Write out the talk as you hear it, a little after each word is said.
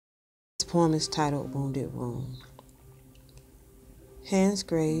poem is titled Wounded Wound. Hands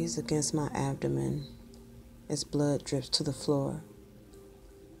graze against my abdomen as blood drips to the floor.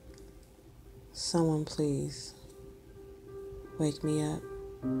 Someone please wake me up.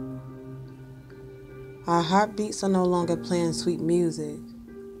 Our heartbeats are no longer playing sweet music.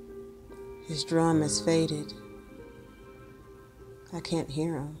 His drum has faded. I can't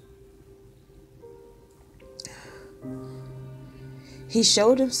hear him. He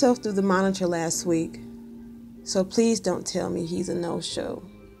showed himself through the monitor last week, so please don't tell me he's a no-show.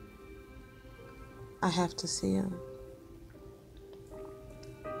 I have to see him.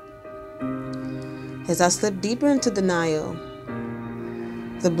 As I slip deeper into denial,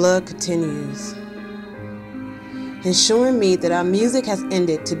 the blood continues, ensuring me that our music has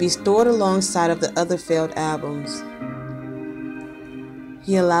ended to be stored alongside of the other failed albums.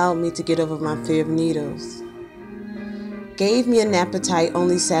 He allowed me to get over my fear of needles, gave me an appetite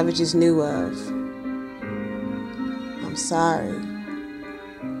only savages knew of. I'm sorry.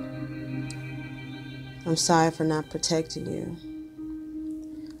 I'm sorry for not protecting you.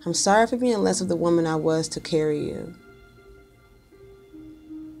 I'm sorry for being less of the woman I was to carry you.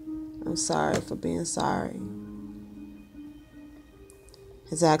 I'm sorry for being sorry.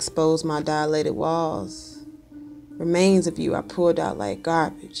 As I exposed my dilated walls, remains of you are pulled out like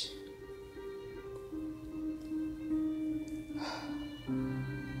garbage.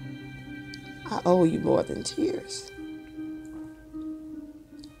 I owe you more than tears.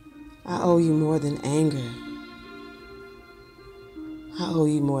 I owe you more than anger. I owe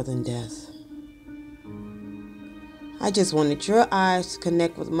you more than death. I just wanted your eyes to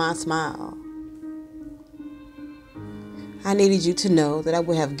connect with my smile. I needed you to know that I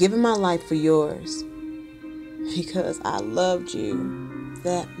would have given my life for yours because I loved you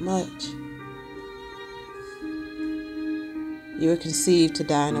that much. You were conceived to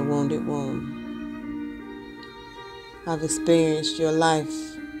die in a wounded womb. I've experienced your life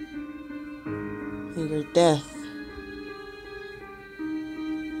and your death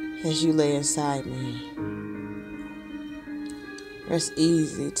as you lay inside me. Rest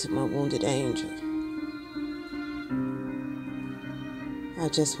easy to my wounded angel. I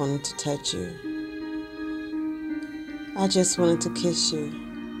just wanted to touch you. I just wanted to kiss you,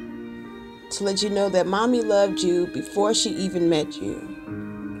 to let you know that mommy loved you before she even met you.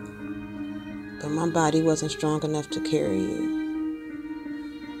 But my body wasn't strong enough to carry you.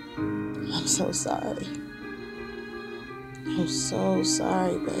 I'm so sorry. I'm so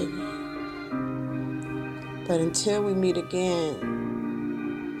sorry, baby. But until we meet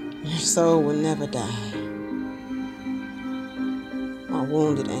again, your soul will never die. My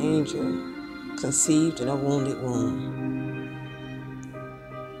wounded angel, conceived in a wounded womb.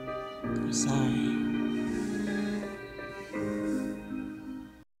 I'm sorry.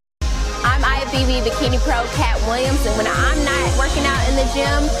 I'm IFBB Bikini Pro Cat Williams, and when I'm not working out in the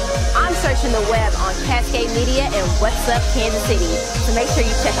gym, I'm searching the web on Cascade Media and What's Up Kansas City. So make sure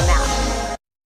you check them out.